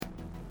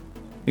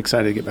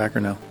Excited to get back or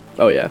no?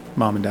 Oh, yeah.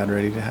 Mom and dad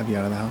ready to have you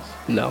out of the house?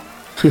 No.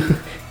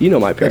 You know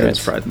my parents.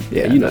 Surprising.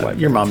 Yeah, you know my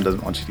parents. Your mom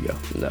doesn't want you to go.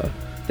 No.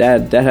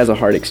 Dad has a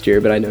hard exterior,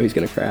 but I know he's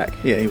going to crack.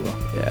 Yeah, he will.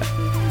 Yeah.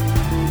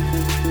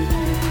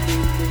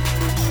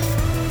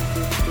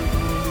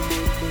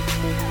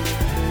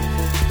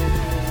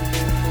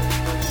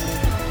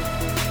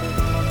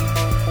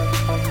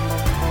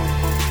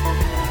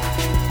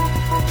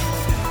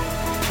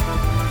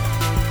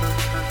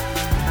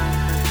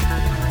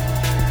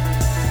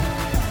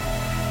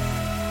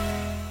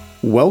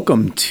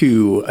 Welcome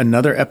to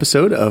another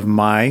episode of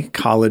My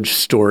College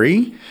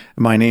Story.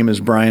 My name is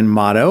Brian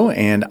Motto,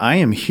 and I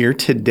am here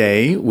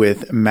today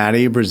with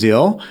Madie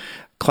Brazeal,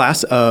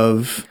 class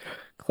of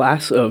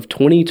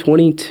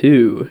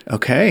 2022.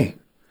 Okay,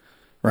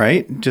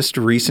 right. Just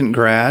a recent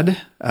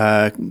grad.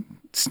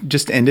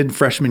 Just ended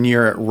freshman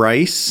year at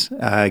Rice,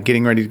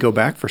 getting ready to go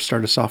back for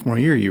start of sophomore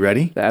year. You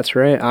ready? That's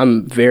right.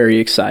 I'm very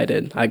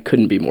excited. I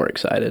couldn't be more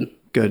excited.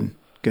 Good.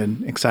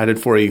 Excited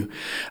for you.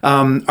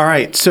 All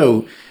right,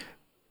 so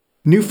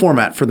new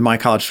format for the My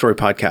College Story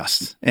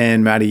podcast.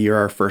 And Madie, you're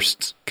our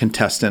first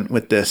contestant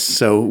with this.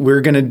 So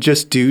we're going to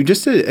just do a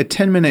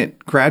 10-minute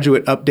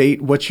graduate update,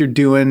 what you're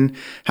doing,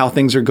 how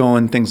things are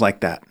going, things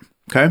like that.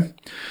 Okay.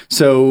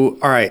 So,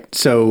 all right.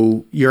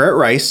 So you're at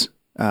Rice.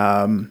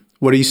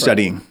 What are you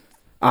studying?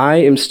 I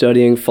am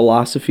studying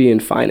philosophy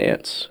and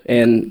finance,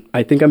 and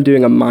I think I'm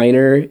doing a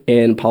minor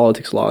in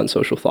politics, law, and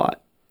social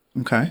thought.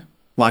 Okay. A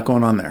lot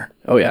going on there.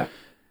 Oh, yeah.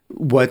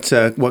 What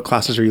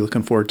classes are you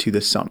looking forward to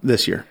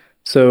this year?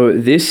 So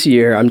this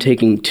year I'm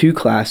taking 5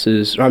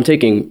 classes,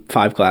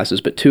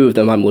 but 2 of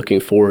them I'm looking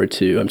forward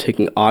to. I'm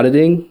taking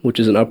auditing, which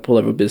is an upper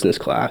level business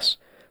class.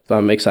 So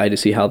I'm excited to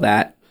see how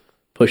that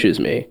pushes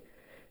me.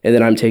 And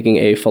then I'm taking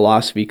a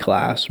philosophy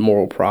class,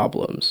 moral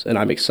problems. And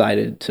I'm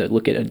excited to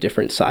look at a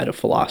different side of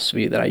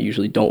philosophy that I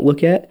usually don't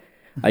look at.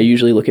 I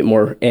usually look at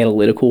more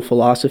analytical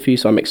philosophy,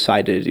 so I'm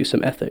excited to do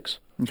some ethics.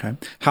 Okay.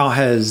 How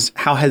has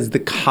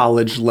the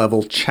college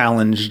level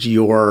challenged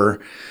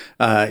your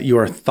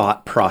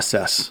thought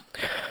process?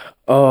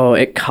 Oh,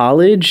 at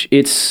college,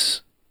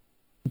 it's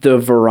the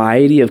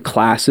variety of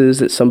classes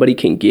that somebody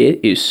can get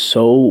is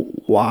so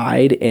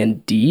wide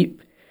and deep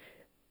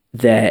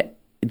that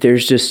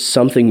there's just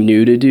something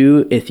new to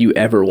do if you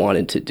ever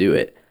wanted to do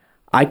it.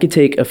 I could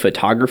take a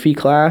photography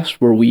class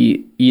where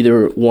we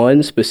either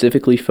one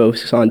specifically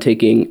focus on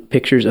taking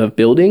pictures of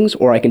buildings,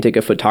 or I can take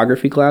a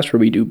photography class where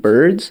we do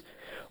birds.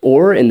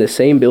 Or in the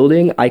same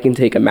building, I can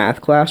take a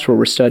math class where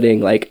we're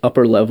studying like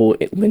upper level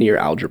linear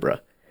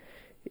algebra.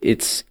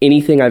 It's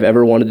anything I've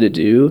ever wanted to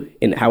do,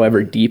 and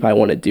however deep I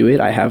want to do it,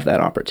 I have that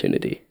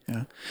opportunity.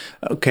 Yeah.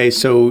 Okay,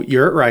 so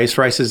you're at Rice.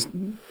 Rice is,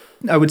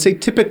 I would say,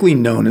 typically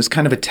known as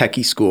kind of a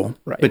techie school,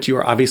 right? But you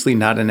are obviously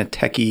not in a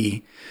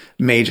techie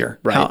major.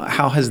 Right.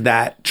 How has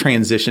that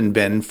transition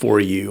been for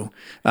you?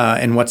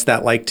 And what's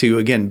that like to,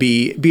 again,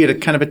 be at a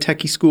kind of a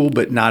techie school,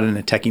 but not in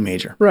a techie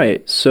major?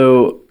 Right.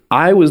 So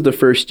I was the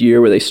first year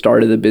where they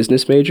started the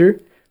business major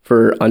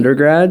for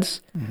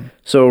undergrads. Mm-hmm.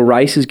 So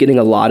Rice is getting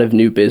a lot of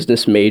new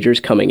business majors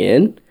coming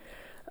in.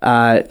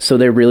 So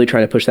they're really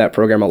trying to push that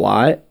program a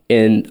lot.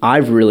 And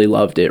I've really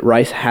loved it.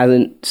 Rice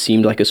hasn't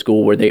seemed like a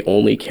school where they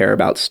only care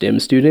about STEM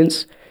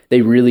students.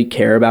 They really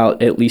care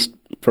about, at least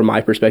from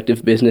my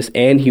perspective, business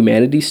and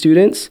humanities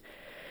students.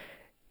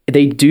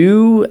 They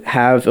do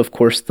have, of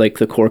course, like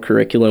the core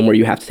curriculum where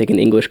you have to take an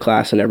English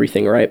class and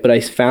everything, right? But I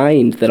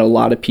find that a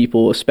lot of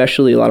people,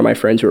 especially a lot of my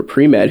friends who are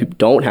pre-med who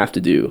don't have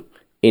to do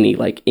any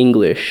like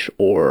English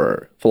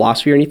or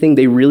philosophy or anything,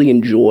 they really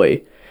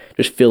enjoy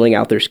just filling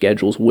out their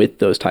schedules with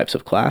those types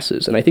of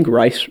classes. And I think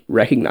Rice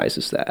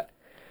recognizes that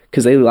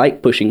because they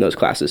like pushing those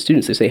classes to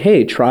students. They say,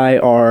 hey, try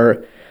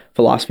our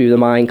philosophy of the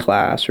mind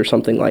class or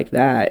something like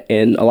that.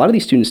 And a lot of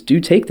these students do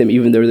take them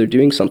even though they're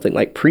doing something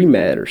like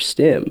pre-med or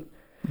STEM.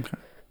 Okay.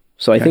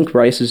 So I think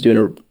Rice is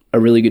doing a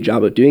really good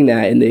job of doing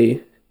that.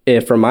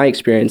 And from my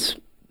experience,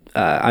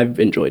 I've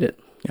enjoyed it.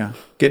 Yeah.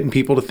 Getting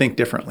people to think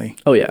differently.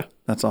 Oh, yeah.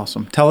 That's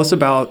awesome. Tell us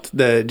about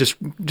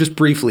just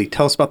briefly,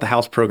 tell us about the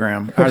house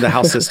program or the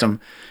house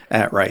system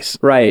at Rice.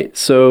 Right.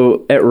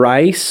 So at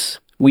Rice,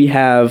 we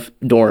have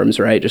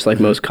dorms, right? Just like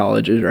most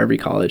colleges or every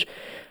college.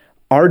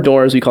 Our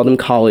dorms, we call them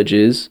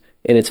colleges,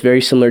 and it's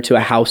very similar to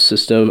a house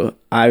system.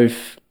 A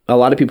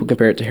lot of people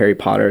compare it to Harry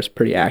Potter. It's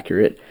pretty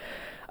accurate.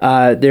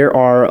 There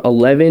are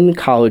 11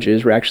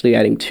 colleges. We're actually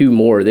adding 2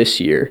 more this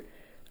year,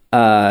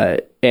 and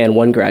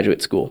 1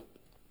 graduate school.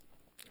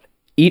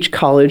 Each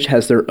college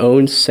has their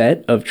own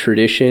set of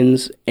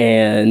traditions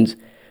and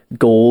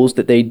goals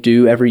that they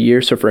do every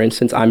year. So for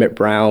instance, I'm at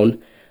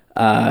Brown.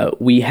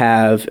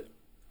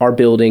 Our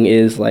building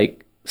is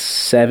like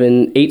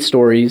 8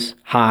 stories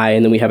high,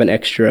 and then we have an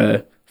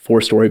extra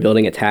 4-story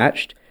building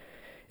attached.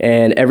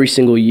 And every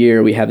single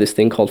year we have this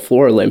thing called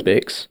Floor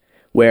Olympics,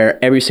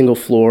 where every single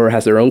floor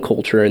has their own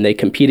culture and they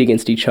compete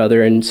against each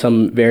other in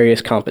some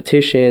various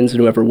competitions, and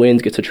whoever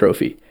wins gets a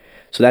trophy.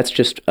 So that's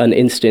just an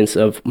instance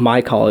of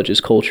my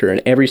college's culture,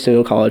 and every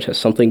single college has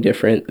something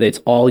different. It's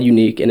all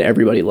unique, and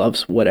everybody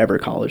loves whatever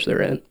college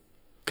they're in.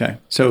 Okay.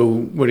 So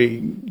what are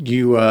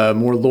you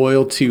more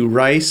loyal to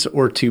Rice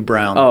or to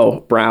Brown?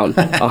 Oh, Brown,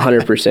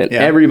 100%. Yeah.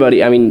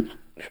 Everybody, I mean,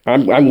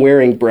 I'm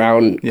wearing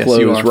Brown Yes, you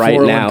clothes are. right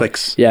 4 now.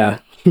 Olympics. Yeah.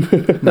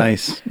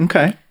 Nice.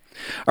 Okay.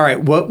 All right.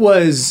 What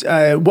was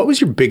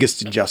your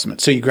biggest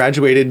adjustment? So you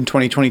graduated in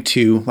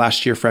 2022,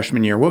 last year,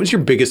 freshman year. What was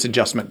your biggest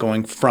adjustment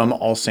going from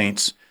All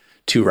Saints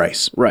to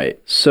Rice? Right.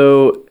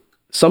 So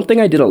something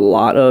I did a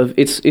lot of,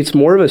 it's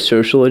more of a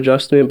social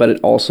adjustment, but it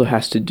also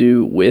has to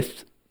do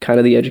with kind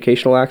of the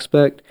educational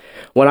aspect.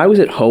 When I was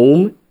at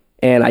home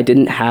and I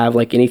didn't have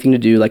like anything to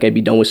do, like I'd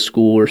be done with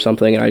school or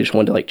something and I just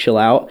wanted to like chill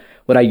out,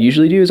 what I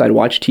usually do is I'd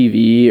watch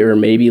TV or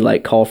maybe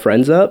like call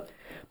friends up.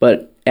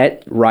 But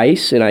at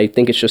Rice, and I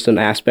think it's just an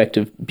aspect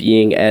of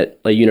being at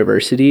a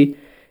university,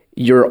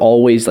 you're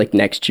always like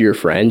next to your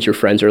friends. Your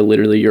friends are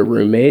literally your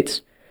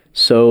roommates.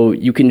 So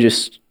you can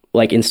just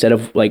like, instead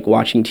of like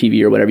watching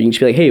TV or whatever, you can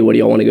just be like, hey, what do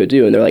y'all want to go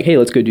do? And they're like, hey,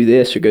 let's go do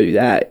this or go do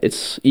that.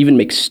 It's even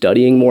makes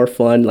studying more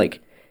fun.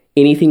 Like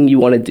anything you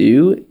want to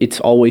do, it's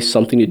always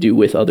something to do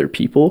with other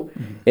people.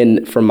 Mm-hmm.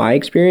 And from my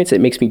experience,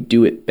 it makes me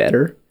do it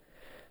better.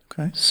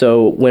 Okay.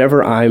 So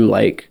whenever I'm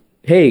like,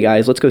 hey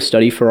guys, let's go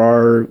study for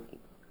our,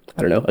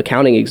 I don't know,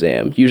 accounting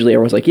exam. Usually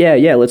everyone's like,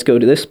 yeah, let's go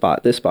to this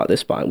spot.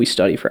 And we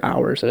study for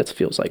hours and it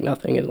feels like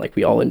nothing. And like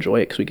we all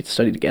enjoy it because we get to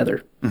study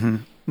together. Mm-hmm.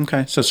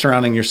 Okay. So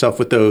surrounding yourself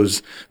with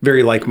those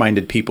very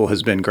like-minded people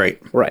has been great.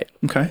 Right.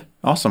 Okay.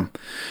 Awesome.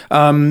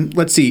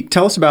 Let's see.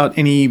 Tell us about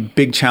any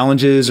big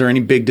challenges or any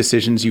big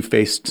decisions you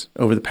faced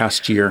over the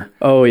past year.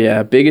 Oh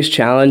yeah. Biggest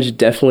challenge,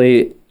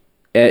 definitely.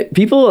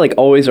 People like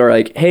always are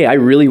like, hey, I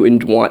really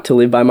wouldn't want to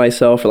live by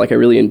myself or like I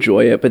really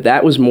enjoy it. But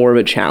that was more of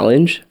a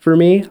challenge for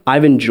me.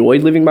 I've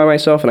enjoyed living by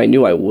myself and I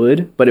knew I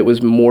would, but it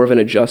was more of an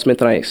adjustment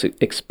than I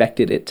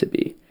expected it to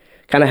be.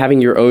 Kind of having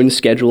your own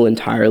schedule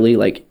entirely,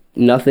 like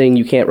nothing,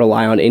 you can't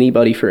rely on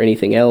anybody for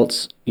anything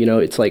else. You know,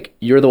 it's like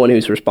you're the one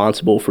who's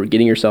responsible for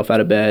getting yourself out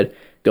of bed,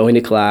 going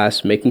to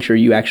class, making sure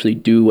you actually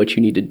do what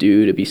you need to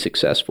do to be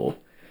successful.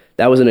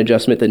 That was an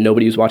adjustment that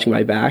nobody was watching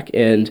my back.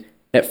 And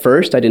at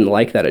first, I didn't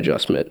like that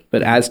adjustment.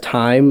 But as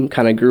time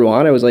kind of grew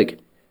on, I was like,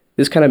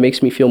 this kind of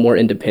makes me feel more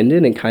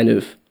independent and kind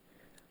of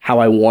how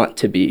I want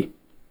to be.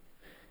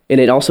 And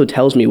it also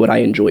tells me what I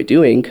enjoy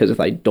doing, because if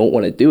I don't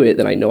want to do it,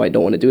 then I know I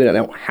don't want to do it and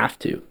I don't have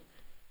to.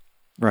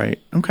 Right.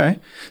 Okay.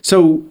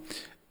 So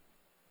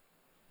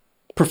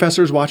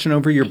professors watching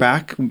over your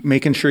back,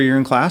 making sure you're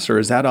in class, or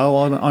is that all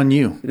on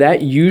you?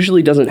 That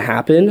usually doesn't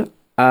happen.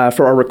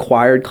 For our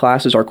required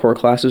classes, our core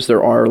classes,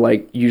 there are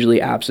like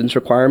usually absence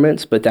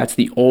requirements, but that's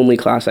the only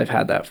class I've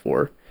had that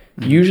for.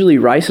 Mm-hmm. Usually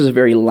Rice is a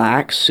very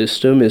lax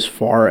system as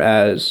far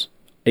as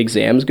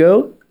exams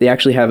go. They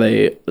actually have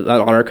an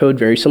honor code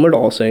very similar to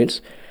All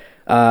Saints.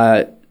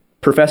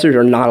 Professors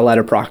are not allowed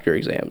to proctor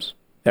exams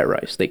at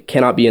Rice. They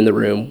cannot be in the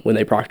room when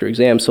they proctor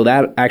exams. So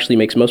that actually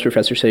makes most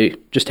professors say,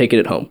 just take it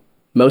at home.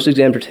 Most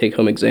exams are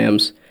take-home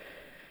exams.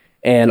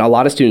 And a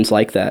lot of students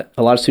like that.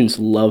 A lot of students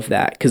love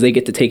that because they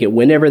get to take it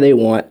whenever they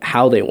want,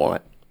 how they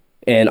want.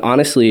 And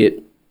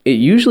honestly, it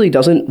usually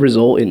doesn't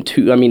result in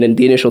and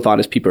the initial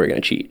thought is people are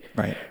going to cheat.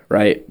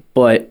 Right.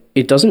 But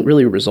it doesn't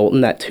really result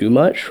in that too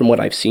much from what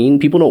I've seen.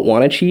 People don't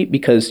want to cheat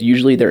because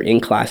usually they're in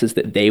classes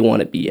that they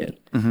want to be in.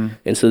 Mm-hmm.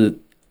 And so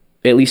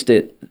at least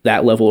at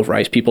that level of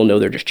Rice, people know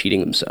they're just cheating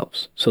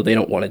themselves. So they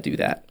don't want to do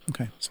that.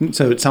 Okay.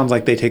 So it sounds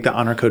like they take the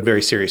honor code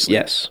very seriously.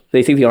 Yes.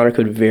 They take the honor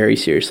code very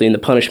seriously. And the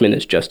punishment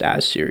is just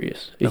as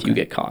serious if you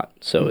get caught.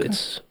 So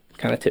it's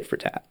kind of tit for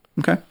tat.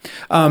 Okay.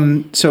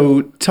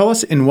 So tell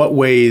us in what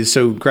ways,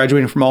 so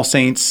graduating from All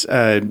Saints,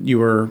 you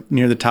were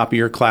near the top of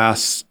your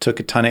class, took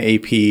a ton of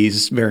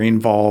APs, very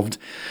involved.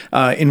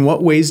 In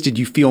what ways did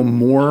you feel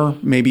more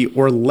maybe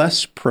or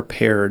less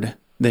prepared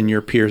than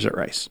your peers at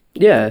Rice?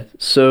 Yeah.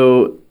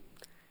 So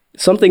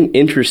something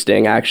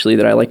interesting, actually,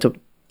 that I like to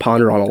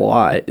ponder on a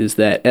lot is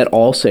that at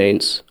All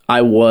Saints,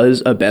 I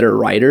was a better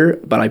writer,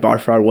 but I by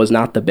far was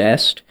not the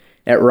best.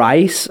 At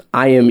Rice,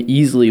 I am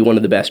easily one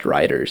of the best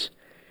writers.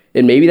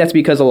 And maybe that's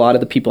because a lot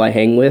of the people I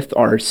hang with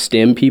are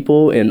STEM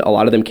people, and a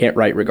lot of them can't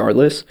write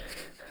regardless.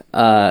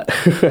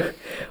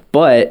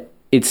 But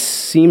it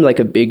seemed like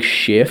a big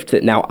shift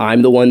that now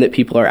I'm the one that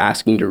people are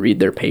asking to read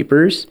their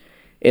papers.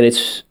 And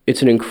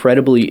it's an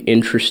incredibly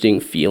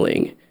interesting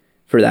feeling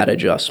for that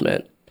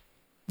adjustment.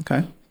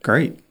 Okay,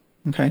 great.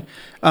 Okay.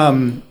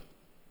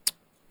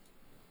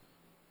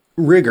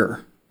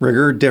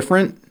 Rigor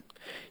different?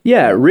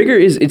 Yeah, rigor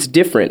it's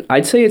different.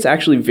 I'd say it's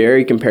actually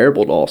very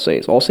comparable to All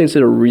Saints. All Saints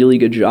did a really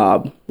good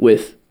job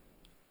with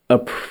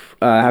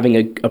having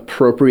an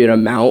appropriate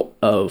amount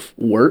of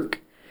work.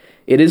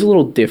 It is a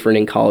little different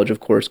in college, of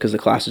course, because the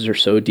classes are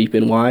so deep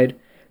and wide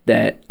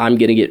that I'm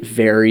going to get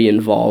very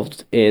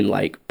involved in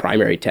like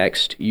primary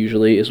text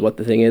usually is what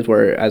the thing is,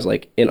 whereas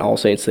like in All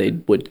Saints they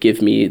would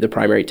give me the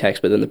primary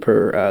text, but then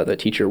the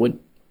teacher would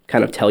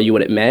kind of tell you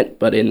what it meant.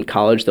 But in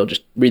college they'll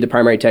just read the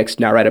primary text,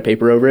 now write a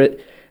paper over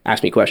it,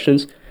 ask me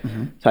questions,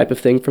 type of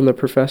thing from the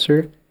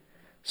professor.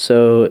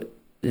 So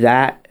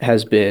that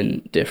has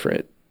been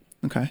different.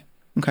 Okay.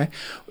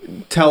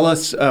 Tell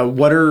us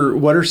what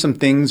are some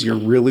things you're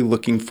really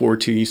looking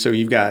forward to? So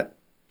you've got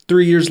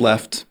 3 years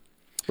left.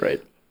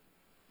 Right.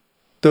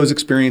 Those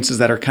experiences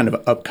that are kind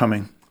of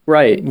upcoming.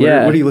 Right. What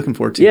are you looking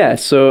forward to? Yeah.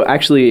 So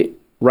actually,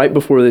 right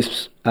before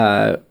this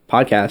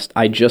podcast,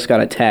 I just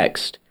got a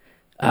text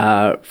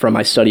from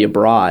my study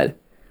abroad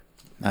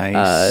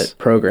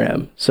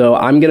program. So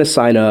I'm going to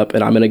sign up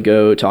and I'm going to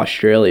go to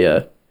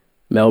Australia,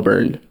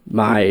 Melbourne,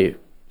 my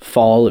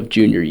fall of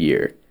junior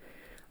year.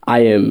 I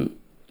am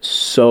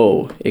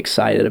so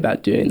excited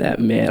about doing that.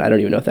 Man, I don't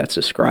even know if that's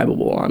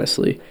describable,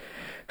 honestly.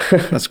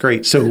 That's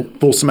great. So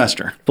full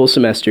semester. Full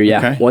semester, yeah.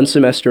 Okay. 1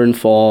 semester in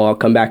fall. I'll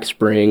come back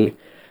spring.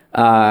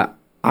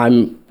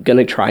 I'm going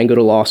to try and go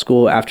to law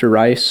school after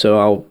Rice. So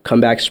I'll come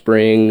back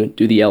spring,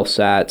 do the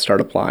LSAT, start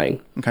applying.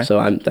 Okay.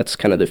 So that's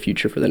kind of the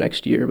future for the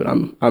next year. But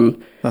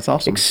I'm That's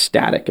awesome.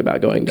 Ecstatic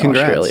about going to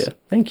Congrats. Australia.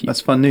 Thank you.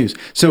 That's fun news.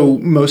 So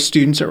most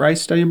students at Rice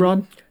study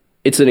abroad?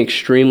 It's an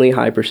extremely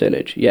high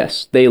percentage.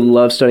 Yes. They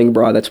love studying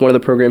abroad. That's one of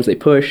the programs they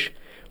push.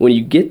 When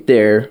you get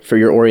there for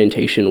your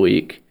orientation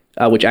week,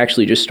 which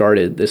actually just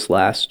started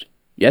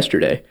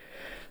yesterday,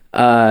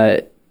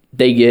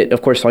 they get,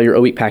 of course, all your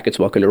O-Week packets,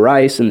 welcome to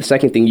Rice. And the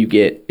second thing you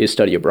get is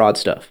study abroad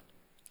stuff.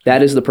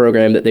 That is the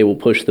program that they will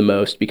push the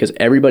most because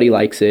everybody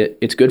likes it.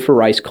 It's good for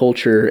Rice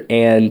culture,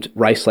 and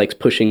Rice likes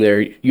pushing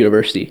their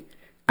university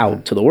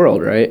out to the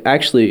world, right?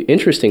 Actually,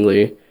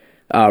 interestingly,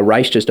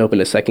 Rice just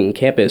opened a second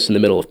campus in the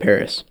middle of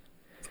Paris.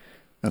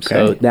 Okay.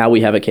 So now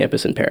we have a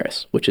campus in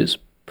Paris, which is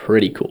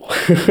pretty cool.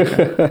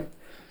 Okay.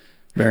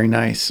 Very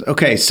nice.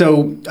 Okay.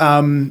 So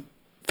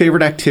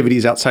favorite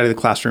activities outside of the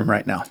classroom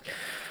right now?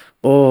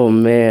 Oh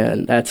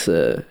man, that's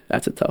a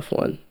tough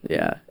one.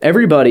 Yeah.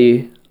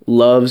 Everybody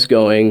loves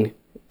going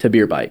to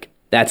beer bike.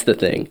 That's the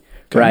thing,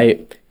 okay.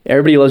 Right?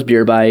 Everybody loves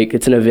beer bike.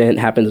 It's an event,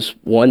 happens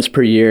once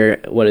per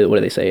year. What do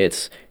they say?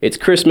 It's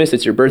Christmas,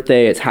 it's your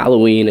birthday, it's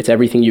Halloween, it's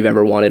everything you've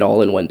ever wanted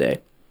all in one day.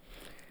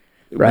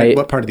 Right?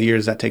 What part of the year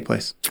does that take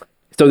place?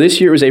 So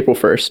this year was April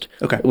 1st,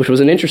 okay, which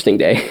was an interesting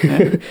day.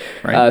 Yeah.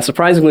 Right.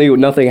 Surprisingly,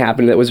 nothing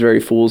happened that was very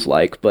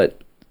Fools-like,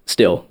 but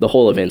still, the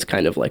whole event's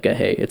kind of like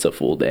it's a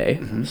full day.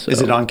 Mm-hmm. So,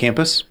 is it on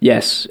campus?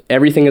 Yes.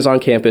 Everything is on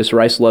campus.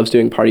 Rice loves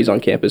doing parties on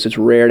campus. It's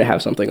rare to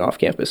have something off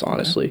campus,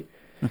 honestly.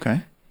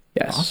 Okay.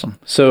 Yes. Awesome.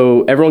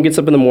 So everyone gets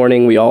up in the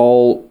morning.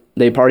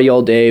 They party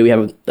all day. We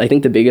have, I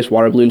think, the biggest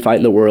water balloon fight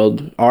in the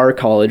world. Our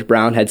college,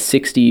 Brown, had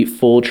 60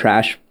 full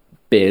trash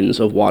bins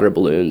of water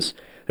balloons.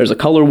 There's a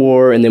color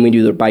war, and then we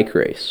do the bike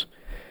race.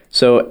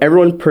 So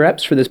everyone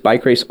preps for this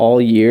bike race all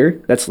year.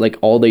 That's like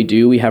all they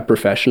do. We have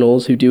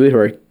professionals who do it, who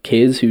are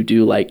kids who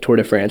do like Tour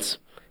de France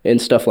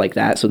and stuff like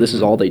that. So this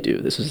is all they do.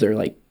 This is their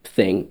like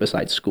thing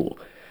besides school.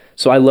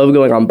 So I love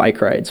going on bike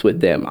rides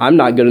with them. I'm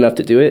not good enough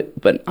to do it,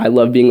 but I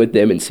love being with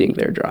them and seeing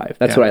their drive.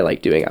 That's what I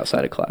like doing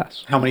outside of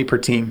class. How many per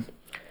team?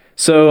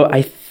 So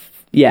I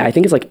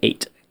think it's like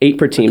 8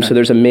 per team. Okay. So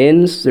there's a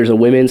men's, there's a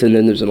women's, and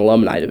then there's an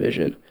alumni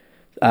division.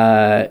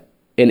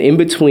 And in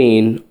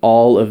between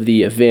all of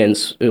the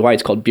events, why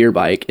it's called beer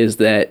bike, is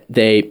that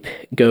they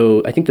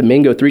go, I think the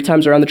men go 3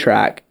 times around the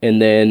track,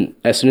 and then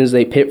as soon as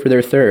they pit for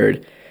their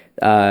third,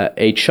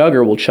 a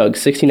chugger will chug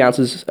 16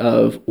 ounces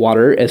of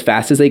water as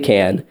fast as they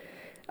can.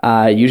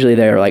 Usually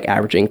they're like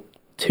averaging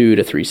 2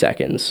 to 3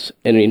 seconds.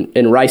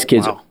 And Rice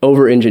kids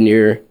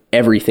over-engineer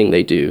everything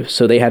they do.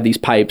 So they have these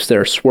pipes that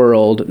are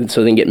swirled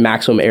so they can get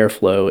maximum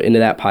airflow into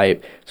that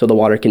pipe so the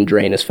water can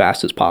drain as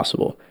fast as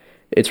possible.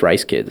 It's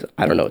Rice kids.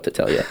 I don't know what to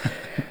tell you.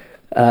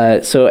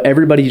 So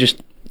everybody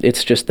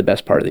it's just the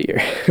best part of the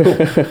year. Cool.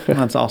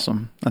 That's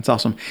awesome. That's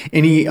awesome.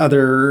 Any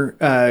other,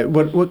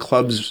 what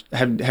clubs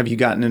have you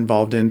gotten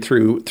involved in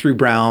through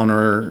Brown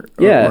or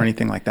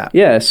anything like that?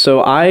 Yeah.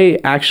 So I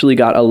actually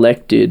got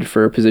elected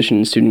for a position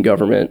in student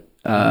government.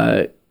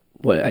 I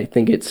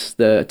think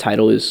the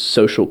title is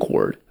social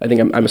coord. I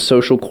think I'm a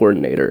social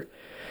coordinator.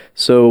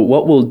 So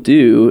what we'll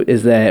do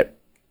is that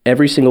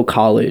every single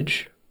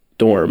college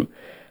dorm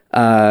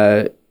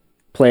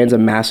plans a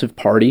massive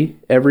party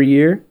every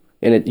year,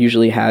 and it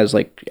usually has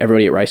like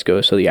everybody at Rice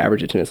goes, so the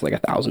average attendance is like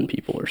 1,000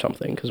 people or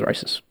something because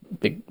Rice is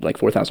big, like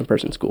 4,000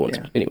 person school.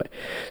 Yeah. Anyway,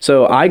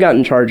 so I got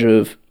in charge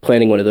of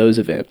planning one of those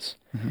events,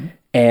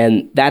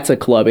 and that's a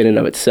club in and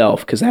of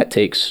itself because that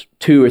takes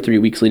 2 or 3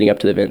 weeks leading up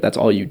to the event. That's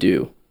all you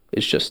do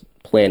is just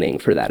planning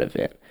for that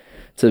event.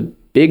 It's a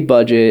big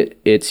budget.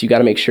 You got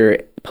to make sure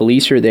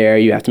police are there.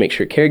 You have to make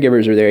sure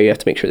caregivers are there. You have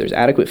to make sure there's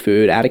adequate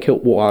food,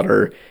 adequate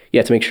water. You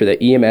have to make sure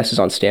that EMS is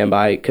on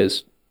standby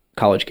because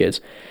college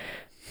kids.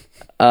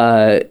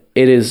 That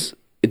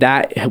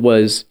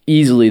was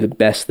easily the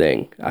best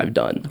thing I've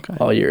done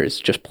all year is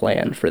just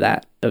plan for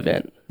that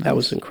event. Nice. That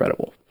was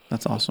incredible.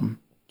 That's awesome.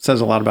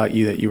 Says a lot about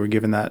you that you were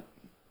given that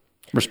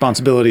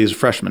responsibility as a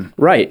freshman.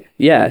 Right.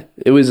 Yeah.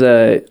 It was,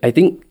 I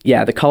think,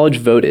 the college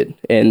voted.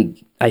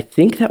 And I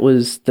think that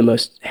was the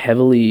most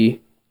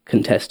heavily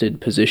contested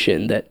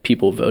position that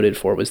people voted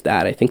for was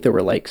that. I think there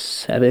were like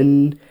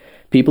 7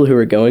 people who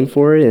were going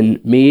for it.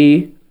 And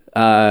me,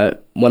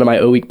 one of my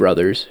O-Week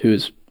brothers,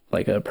 who's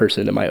like a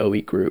person in my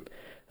O-Week group,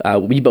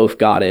 we both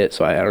got it.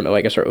 So I don't know.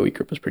 I guess our O-Week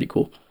group was pretty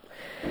cool.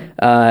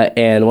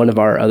 And one of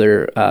our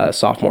other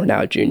sophomore,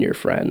 now junior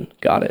friend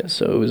got it.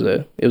 So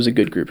it was a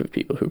good group of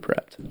people who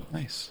prepped.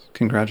 Nice.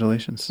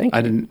 Congratulations. Thank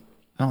you.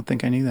 I don't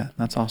think I knew that.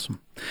 That's awesome.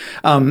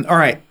 All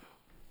right.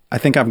 I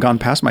think I've gone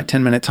past my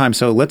 10-minute time.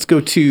 So let's go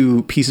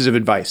to pieces of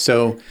advice.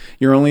 So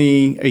you're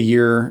only a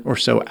year or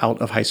so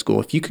out of high school.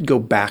 If you could go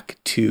back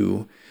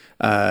to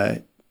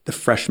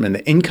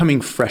the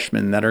incoming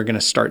freshmen that are going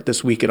to start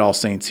this week at All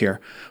Saints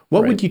here,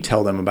 what would you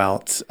tell them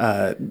about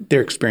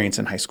their experience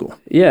in high school?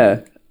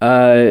 Yeah.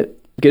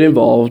 Get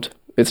involved.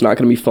 It's not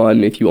going to be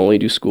fun if you only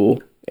do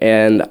school.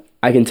 And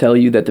I can tell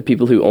you that the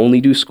people who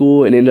only do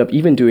school and end up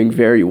even doing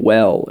very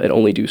well at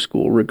only do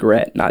school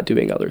regret not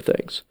doing other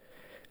things.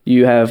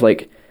 You have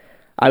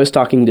I was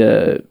talking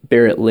to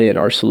Barrett Lynn,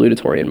 our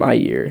salutatorian my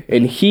year,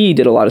 and he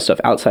did a lot of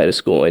stuff outside of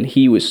school. And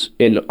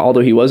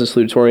although he was a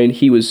salutatorian,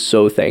 he was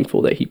so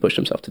thankful that he pushed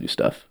himself to do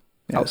stuff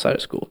outside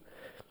of school.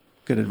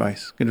 Good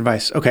advice. Good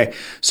advice. Okay.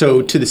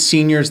 So to the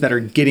seniors that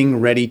are getting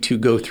ready to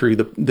go through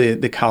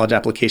the college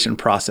application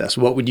process,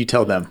 what would you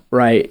tell them?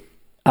 Right.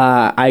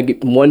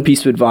 One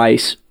piece of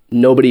advice,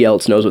 nobody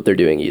else knows what they're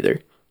doing either.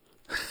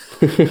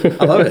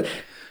 I love it.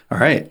 All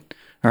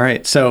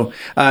right. So,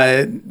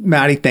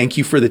 Madie, thank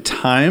you for the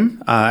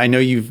time. I know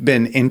you've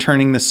been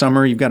interning this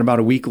summer. You've got about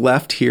a week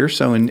left here.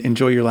 So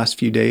enjoy your last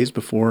few days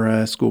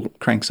before school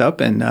cranks up.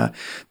 And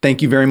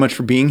thank you very much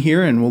for being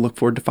here. And we'll look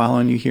forward to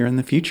following you here in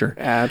the future.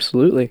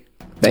 Absolutely.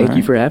 Thank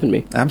you for having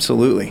me.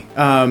 Absolutely.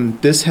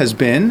 This has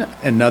been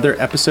another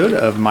episode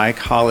of My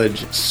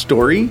College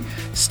Story.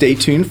 Stay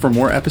tuned for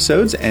more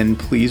episodes, and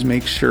please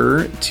make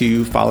sure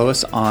to follow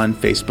us on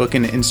Facebook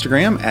and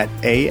Instagram at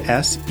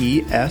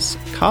ASES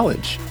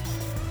College.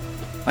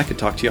 I could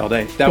talk to you all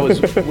day. That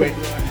was way